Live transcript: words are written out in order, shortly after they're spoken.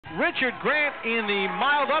Richard Grant in the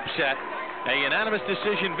mild upset. A unanimous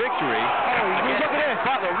decision victory. Oh, look at this.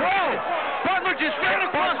 Butler. Whoa! Butler just ran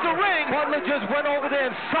across the ring. Butler just went over there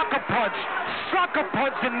and sucker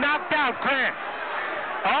punched and knocked out Grant.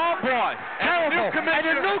 Oh, boy. Terrible.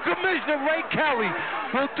 And the new commissioner, Ray Kelly,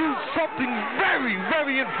 will do something very,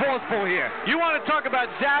 very enforceable here. You want to talk about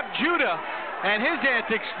Zab Judah and his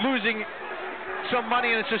antics, losing some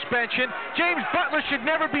money in a suspension. James Butler should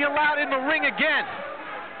never be allowed in the ring again.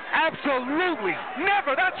 Absolutely.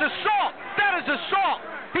 Never. That's assault. That is assault.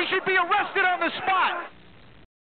 He should be arrested on the spot.